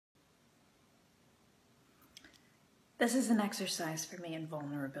This is an exercise for me in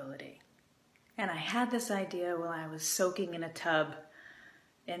vulnerability. And I had this idea while I was soaking in a tub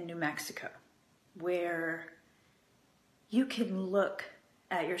in New Mexico, where you can look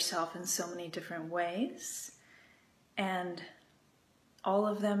at yourself in so many different ways, and all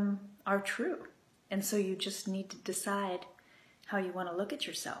of them are true. And so you just need to decide how you want to look at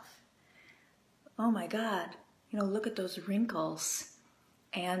yourself. Oh my God, look at those wrinkles.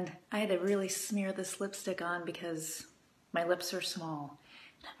 And I had to really smear this lipstick on because my lips are small.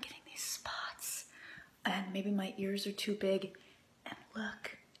 And I'm getting these spots. And maybe my ears are too big. And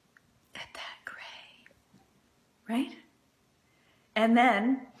look at that gray. Right? And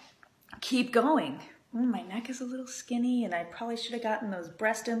then keep going. My neck is a little skinny and I probably should have gotten those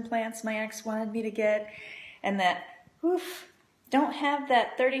breast implants my ex wanted me to get. And that, don't have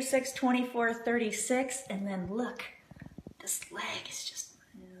that 36, 24, 36. And then look, this leg is just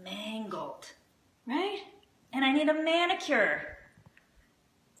mangled, right? And I need a manicure.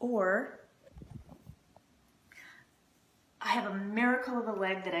 Or I have a miracle of a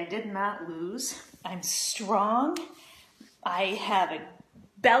leg that I did not lose. I'm strong. I have a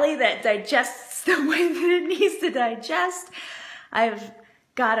belly that digests the way that it needs to digest. I've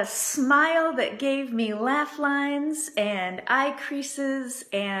got a smile that gave me laugh lines and eye creases,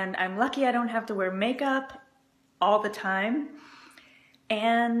 and I'm lucky I don't have to wear makeup all the time.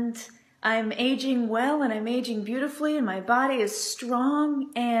 And I'm aging well and I'm aging beautifully and my body is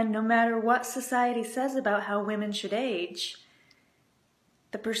strong, and no matter what society says about how women should age,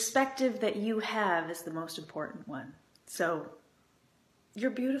 the perspective that you have is the most important one. So you're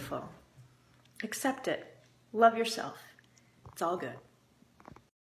beautiful. Accept it. Love yourself. It's all good.